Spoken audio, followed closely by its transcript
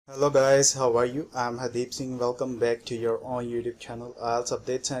Hello guys, how are you? I'm Hadeep Singh. Welcome back to your own YouTube channel, IELTS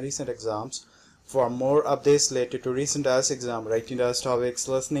updates and recent exams. For more updates related to recent IELTS exam, writing test topics,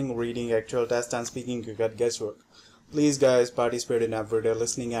 listening, reading, actual test and speaking, you get guesswork. Please guys, participate in everyday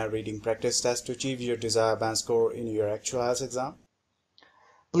listening and reading practice test to achieve your desired band score in your actual IELTS exam.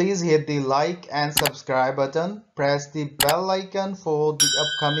 Please hit the like and subscribe button. Press the bell icon for the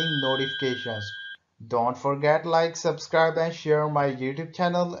upcoming notifications. Don't forget like, subscribe and share my YouTube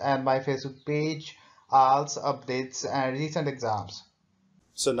channel and my Facebook page, IELTS updates and recent exams.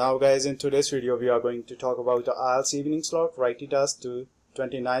 So now guys, in today's video we are going to talk about the IELTS evening slot writing test to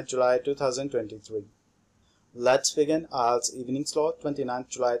 29th July 2023. Let's begin IELTS evening slot 29th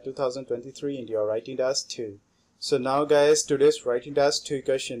July 2023 in your writing test 2. So now guys, today's writing test 2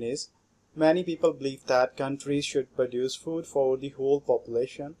 question is, many people believe that countries should produce food for the whole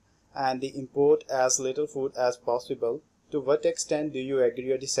population and they import as little food as possible. To what extent do you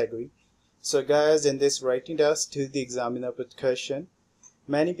agree or disagree? So guys, in this writing test 2, the examiner put question,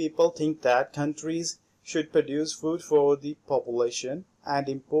 many people think that countries should produce food for the population and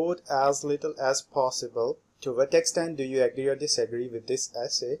import as little as possible. To what extent do you agree or disagree with this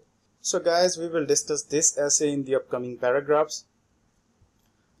essay? So guys, we will discuss this essay in the upcoming paragraphs.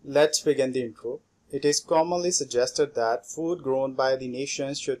 Let's begin the intro. It is commonly suggested that food grown by the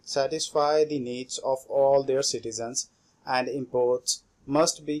nations should satisfy the needs of all their citizens and imports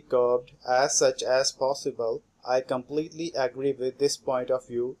must be curbed as such as possible. I completely agree with this point of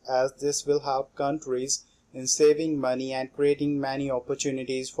view, as this will help countries in saving money and creating many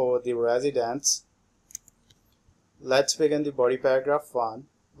opportunities for the residents. Let's begin the body paragraph 1.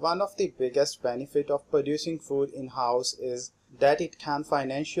 One of the biggest benefits of producing food in-house is that it can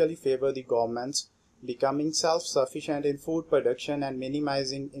financially favor the governments. Becoming self-sufficient in food production and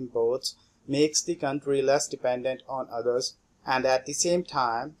minimizing imports makes the country less dependent on others, and at the same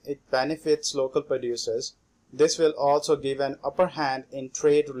time, it benefits local producers. This will also give an upper hand in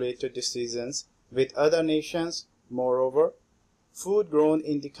trade-related decisions with other nations. Moreover, food grown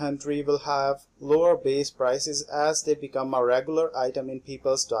in the country will have lower base prices as they become a regular item in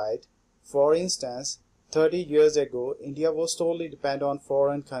people's diet. For instance, 30 years ago, India was totally dependent on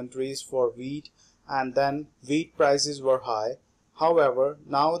foreign countries for wheat, and then wheat prices were high. However,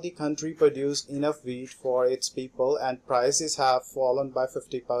 now the country produces enough wheat for its people and prices have fallen by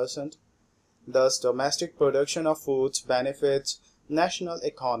 50%. Thus, domestic production of foods benefits national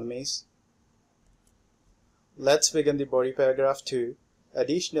economies. Let's begin the body paragraph 2.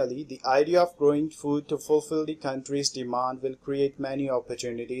 Additionally, the idea of growing food to fulfill the country's demand will create many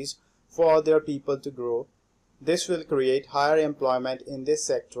opportunities for their people to grow. This will create higher employment in this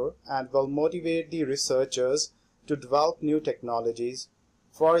sector and will motivate the researchers to develop new technologies.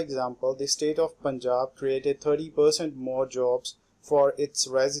 For example, the state of Punjab created 30% more jobs for its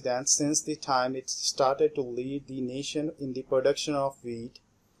residents since the time it started to lead the nation in the production of wheat.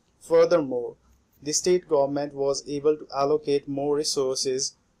 Furthermore, the state government was able to allocate more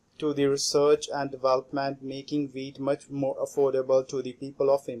resources to the research and development, making wheat much more affordable to the people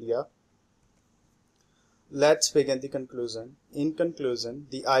of India. Let's begin the conclusion. In conclusion,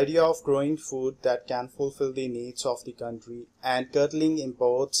 the idea of growing food that can fulfill the needs of the country and curtailing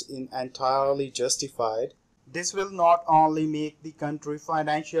imports is entirely justified. This will not only make the country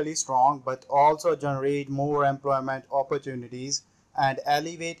financially strong but also generate more employment opportunities and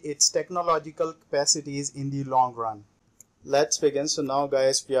elevate its technological capacities in the long run. Let's begin. So now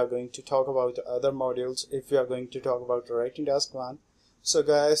guys, we are going to talk about the other modules. If we are going to talk about the writing task 1. So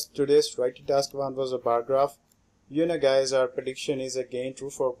guys, today's writing task 1 was a bar graph. You know guys, our prediction is again true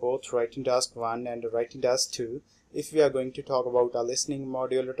for both writing task 1 and writing task 2. If we are going to talk about a listening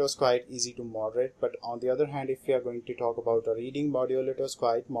module, it was quite easy to moderate, but on the other hand, if we are going to talk about a reading module, it was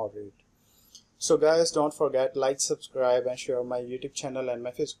quite moderate. So guys, don't forget like, subscribe and share my YouTube channel and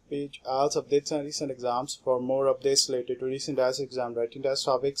my Facebook page, IELTS updates and recent exams. For more updates related to recent IELTS exam writing test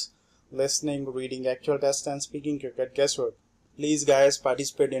topics, listening, reading, actual test and speaking, you get guesswork. Please guys,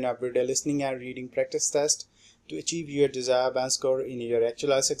 participate in everyday listening and reading practice test to achieve your desired band score in your actual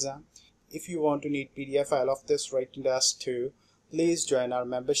IELTS exam. If you want to need PDF file of this writing test too, please join our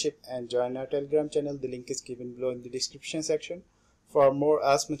membership and join our Telegram channel. The link is given below in the description section. For more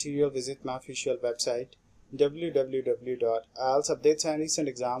IELTS material, visit my official website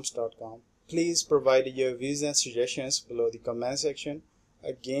www.ieltsupdatesandrecentexams.com. Please provide your views and suggestions below the comment section.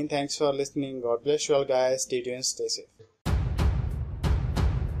 Again, thanks for listening. God bless you all guys. Stay tuned, stay safe.